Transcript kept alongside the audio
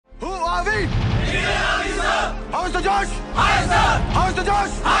the Josh? Hi, sir. How's the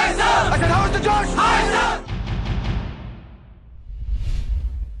Josh? Hi, sir. I said, how's the Josh? Hi, sir.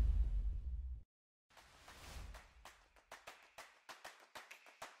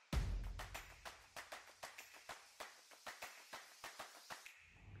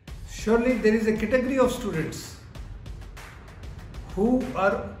 Surely there is a category of students who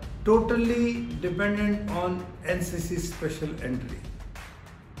are totally dependent on NCC special entry.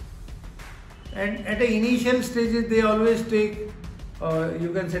 And at the initial stages they always take,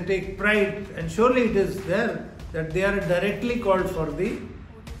 you can say take pride, and surely it is there that they are directly called for the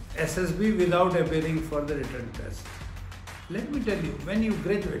SSB without appearing for the written test. Let me tell you, when you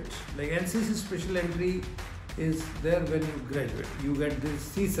graduate, like NCC special entry is there when you graduate, you get this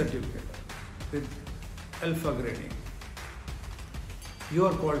C certificate with alpha grading. You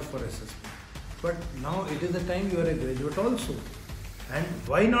are called for SSB. But now it is the time you are a graduate also. And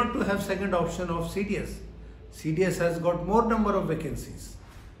why not to have second option of CDS? CDS has got more number of vacancies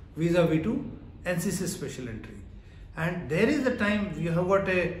vis-a-vis to NCC special entry. And there is a time, you have got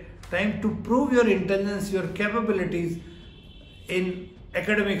a time to prove your intelligence, your capabilities in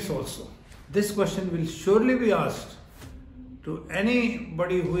academics also. This question will surely be asked to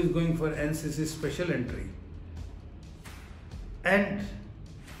anybody who is going for NCC special entry. And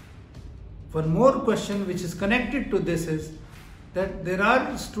one more question which is connected to this is that there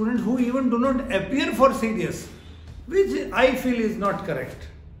are students who even do not appear for CDS, which I feel is not correct.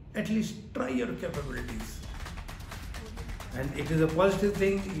 At least try your capabilities. And it is a positive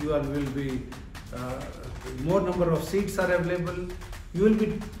thing. You will be, more number of seats are available. You will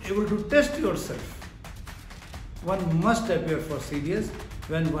be able to test yourself. One must appear for CDS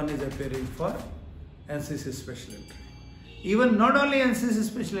when one is appearing for NCC special entry. Even not only NCC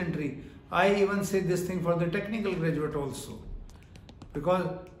special entry, I even say this thing for the technical graduate also. Because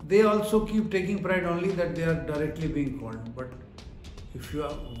they also keep taking pride only that they are directly being called. But if you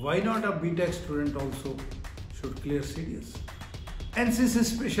are, why not a BTech student also should clear CDS? NCC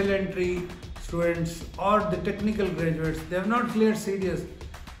special entry students or the technical graduates, they have not cleared CDS.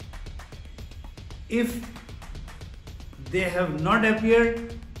 If they have not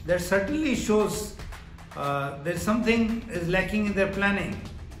appeared, that certainly shows that something is lacking in their planning.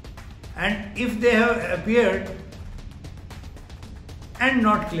 And if they have appeared and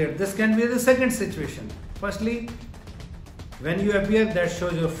not cleared, this can be the second situation. Firstly, when you appear, that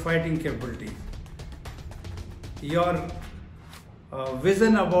shows your fighting capability, your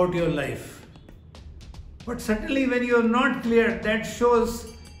vision about your life. But certainly when you are not cleared, that shows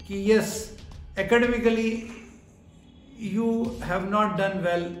that yes, academically you have not done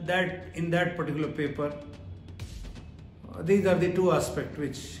well in that particular paper. These are the two aspects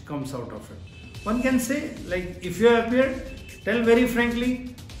which comes out of it. One can say, like, if you appeared, tell very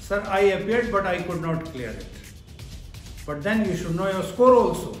frankly, sir, I appeared but I could not clear it. But then you should know your score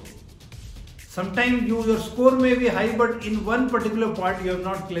also. Sometimes your score may be high, but in one particular part you have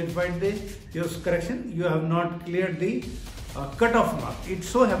not clarified your correction, you have not cleared the cut-off mark. It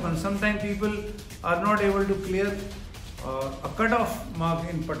so happens sometimes people are not able to clear a cut-off mark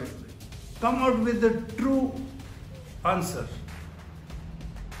in particular. Come out with the true answer.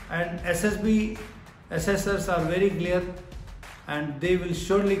 And SSB assessors are very clear and they will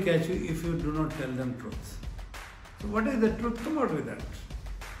surely catch you if you do not tell them truth. So what is the truth? Come out with that.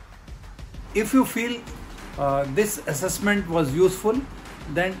 If you feel this assessment was useful,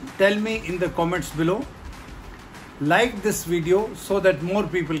 then tell me in the comments below. Like this video so that more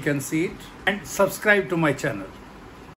people can see it, and subscribe to my channel.